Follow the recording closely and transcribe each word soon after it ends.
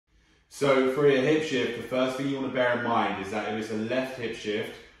So for your hip shift, the first thing you want to bear in mind is that if it's a left hip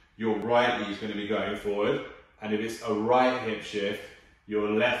shift, your right knee is going to be going forward. And if it's a right hip shift, your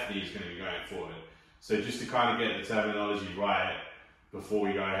left knee is going to be going forward. So just to kind of get the terminology right before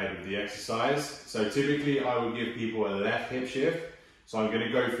we go ahead with the exercise. So typically I would give people a left hip shift. So I'm going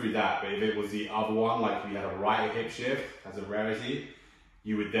to go through that. But if it was the other one, like if you had a right hip shift as a rarity,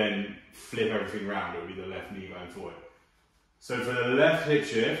 you would then flip everything around. It would be the left knee going forward. So for the left hip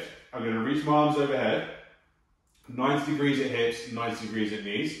shift, I'm going to reach my arms overhead, 90 degrees at hips, 90 degrees at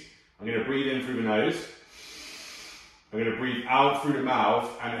knees. I'm going to breathe in through the nose. I'm going to breathe out through the mouth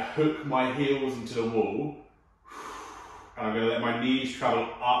and hook my heels into the wall. And I'm going to let my knees travel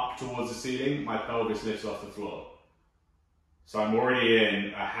up towards the ceiling. My pelvis lifts off the floor. So I'm already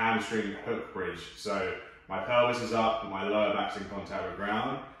in a hamstring hook bridge. So my pelvis is up, my lower back's in contact with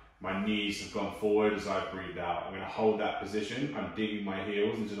ground. My knees have gone forward as I've breathed out. I'm going to hold that position. I'm digging my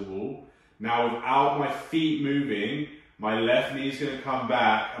heels into the wall. Now without my feet moving, my left knee is going to come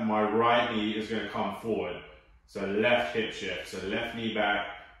back and my right knee is going to come forward. So left hip shift. So left knee back,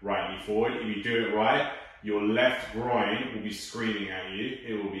 right knee forward. If you do it right, your left groin will be screaming at you.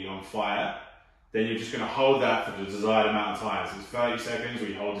 It will be on fire. Then you're just going to hold that for the desired amount of time. So it's 30 seconds.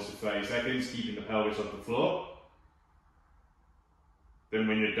 We hold this for 30 seconds, keeping the pelvis off the floor. Then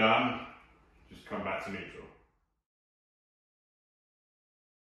when you're done, just come back to neutral.